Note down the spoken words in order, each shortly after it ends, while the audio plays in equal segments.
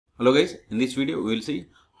Hello guys, in this video we will see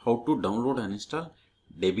how to download and install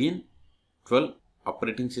Debian 12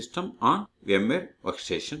 operating system on VMware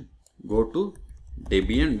Workstation. Go to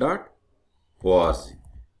debian.org.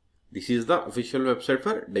 This is the official website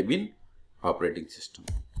for Debian operating system.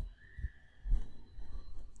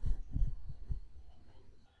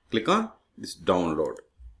 Click on this download.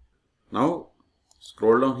 Now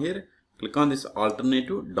scroll down here, click on this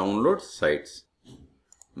alternative download sites.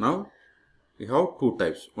 Now we have two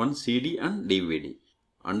types, one CD and DVD.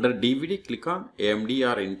 Under DVD, click on AMD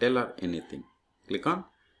or Intel or anything. Click on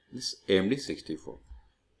this AMD 64.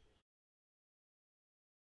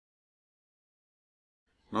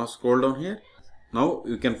 Now scroll down here. Now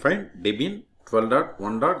you can find Debian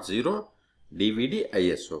 12.1.0 DVD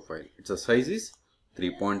ISO file. Its size is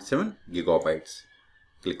 3.7 gigabytes.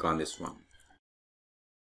 Click on this one.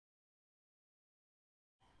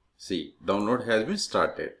 See, download has been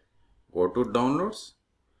started. Go to downloads.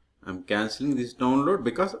 I'm cancelling this download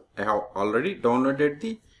because I have already downloaded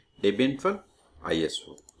the Debian 12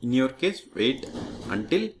 ISO. In your case, wait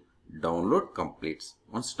until download completes.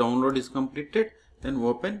 Once download is completed, then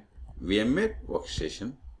open VMware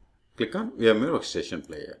Workstation. Click on VMware Workstation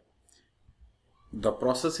player. The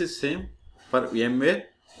process is same for VMware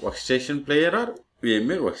Workstation player or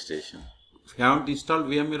VMware Workstation. If you haven't installed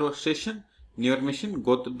VMware Workstation in your machine,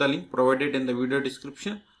 go to the link provided in the video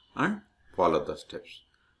description and follow the steps.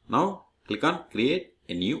 Now click on create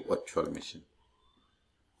a new virtual machine.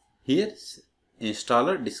 Here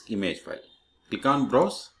installer disk image file. Click on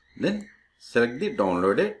browse, then select the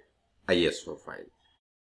downloaded ISO file.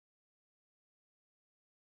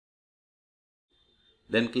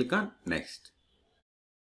 Then click on next.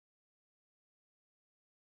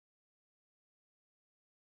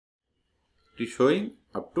 It is showing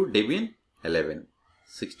up to Debian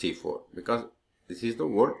 11.64 because this is the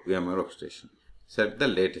old VMware Workstation. Select the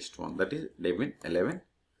latest one, that is Debian 11.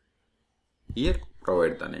 Here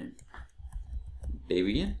provide the name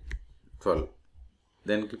Debian 12.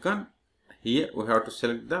 Then click on here. We have to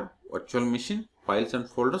select the virtual machine files and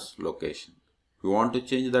folders location. If you want to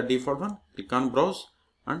change the default one, click on browse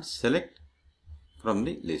and select from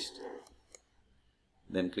the list.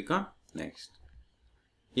 Then click on next.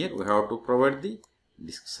 Here we have to provide the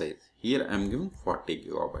disk size. Here I am giving 40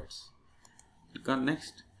 gigabytes. Click on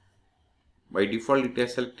next. By default it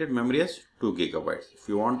has selected memory as 2 gigabytes. If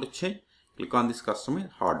you want to change, click on this customize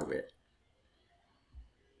hardware.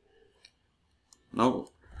 Now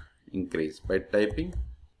increase by typing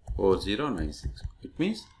 4096. It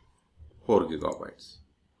means 4 gigabytes.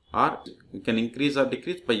 Or you can increase or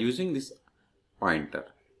decrease by using this pointer.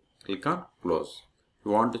 Click on close. If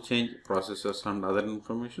you want to change processors and other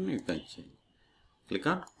information, you can change. Click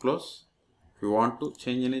on close. If you want to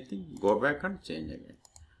change anything, go back and change again.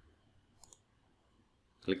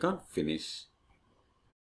 Click on finish.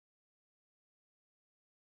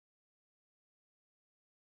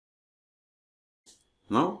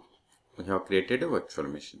 Now we have created a virtual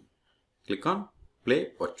machine. Click on play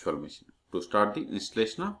virtual machine to start the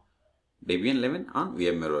installation of Debian 11 on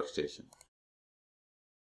VMware Workstation.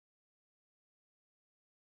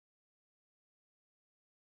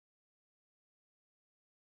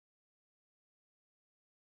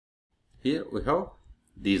 Here we have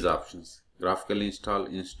these options: graphical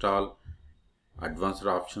install, advanced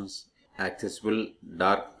options, accessible,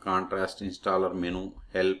 dark contrast installer menu,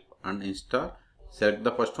 help and install. Select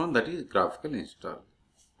the first one, that is graphical install,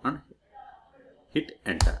 and hit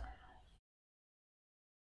enter.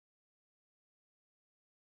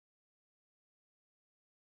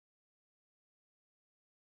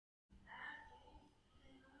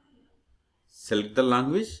 Select the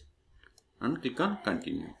language and click on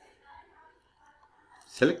continue.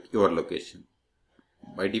 Select your location.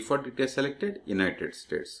 By default it is selected United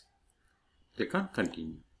States. Click on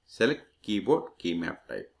continue. Select keyboard key map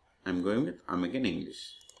type. I am going with American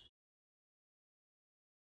English.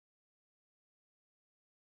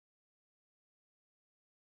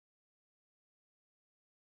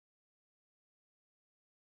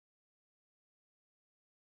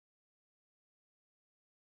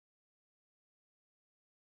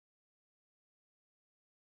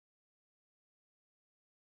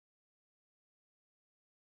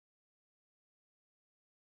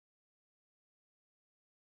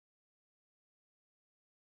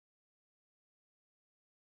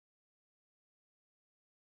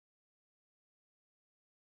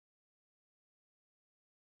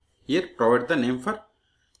 Here provide the name for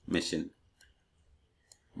machine.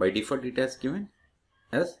 By default it has given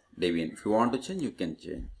as Debian. If you want to change, you can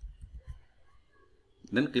change.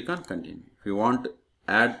 Then click on continue. If you want to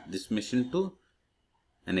add this machine to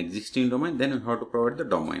an existing domain, then you have to provide the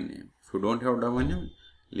domain name. If you don't have domain name,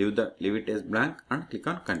 leave it as blank and click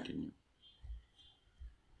on continue.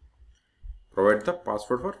 Provide the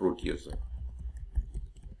password for root user.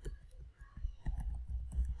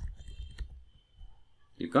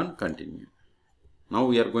 Click on continue. Now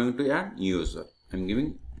we are going to add new user. I am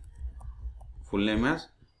giving full name as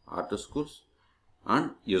R2 Schools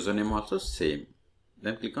and username also same.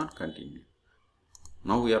 Then click on continue.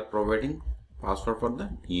 Now we are providing password for the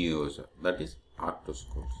new user, that is R2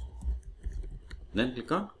 Schools. Then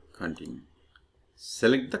click on continue.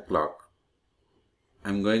 Select the clock. I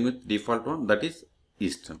am going with default one, that is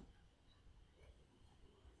Eastern.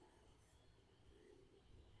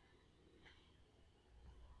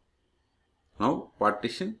 Now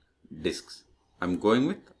partition disks. I am going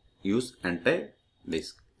with use entire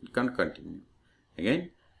disk. Click on continue.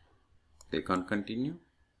 Again click on continue.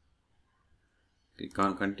 Click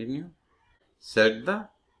on continue. Select the,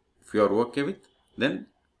 if you are okay with, then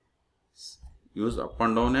use up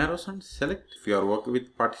and down arrows and select. If you are okay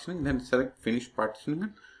with partitioning, then select finish partitioning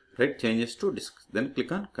and write changes to disks. Then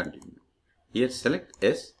click on continue. Here select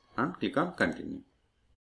yes and click on continue.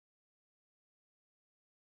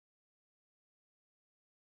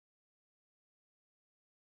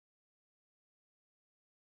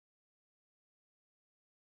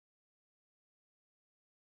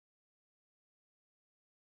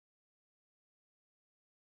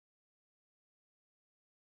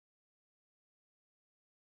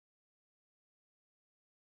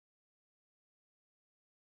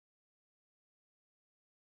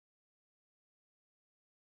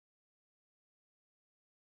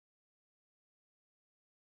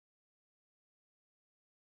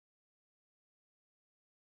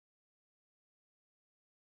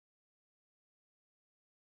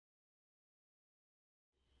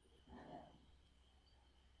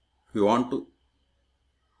 If you want to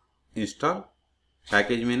install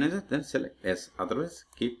package manager, then select yes, otherwise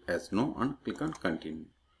keep as no and click on continue.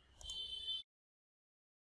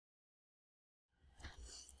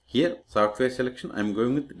 Here software selection, I am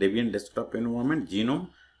going with Debian desktop environment, Genome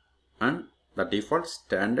and the default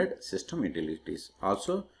standard system utilities.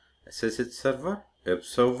 Also SSH server, web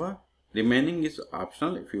server, remaining is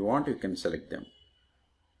optional. If you want, you can select them.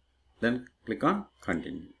 Then click on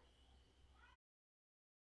continue.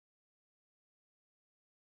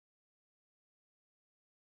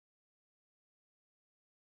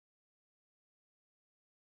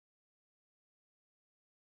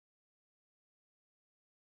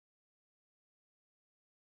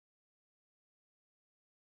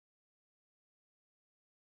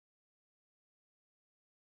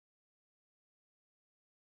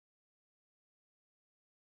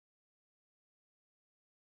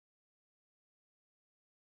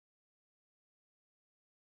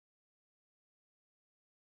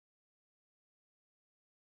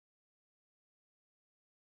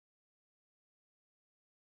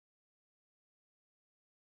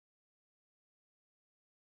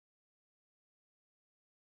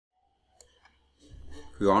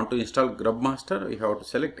 If you want to install GrubMaster, you have to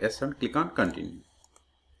select yes and click on continue.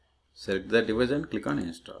 Select the device and click on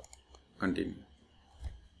install. Continue.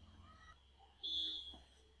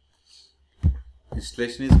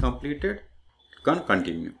 Installation is completed. Click on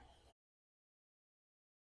continue.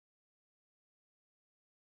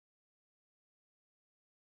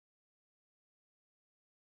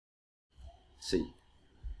 See,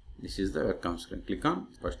 this is the welcome screen. Click on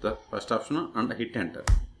the first option and hit enter.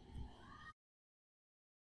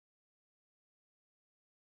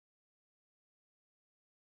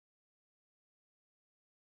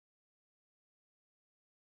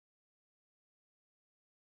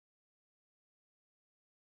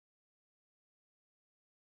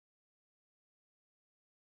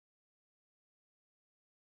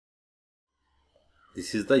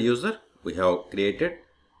 This is the user we have created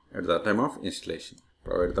at the time of installation.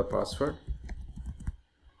 Provide the password.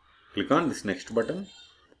 Click on this next button.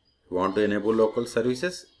 If you want to enable local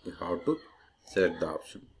services, you have to select the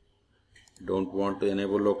option. If you don't want to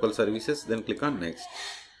enable local services, then click on next.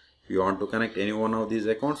 If you want to connect any one of these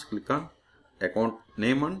accounts, click on account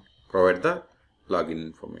name and provide the login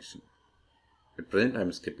information. At present, I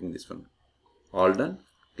am skipping this one. All done.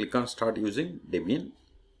 Click on start using Debian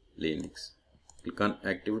Linux. Click on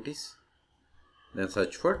activities, then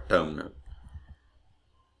search for terminal.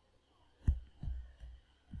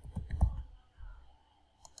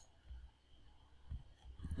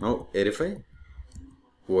 Now verify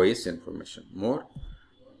OS information. More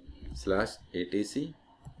 /etc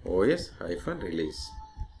OS-release.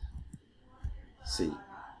 See,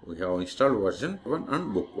 we have installed version 1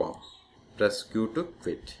 and bookworm. Press Q to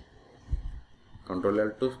quit. Control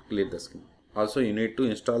L to clear the screen. Also you need to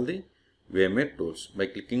install the VMware tools by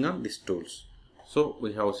clicking on these tools. So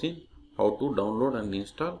we have seen how to download and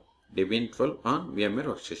install Debian 12 on VMware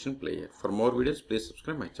Workstation Player. For more videos, please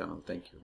subscribe my channel. Thank you.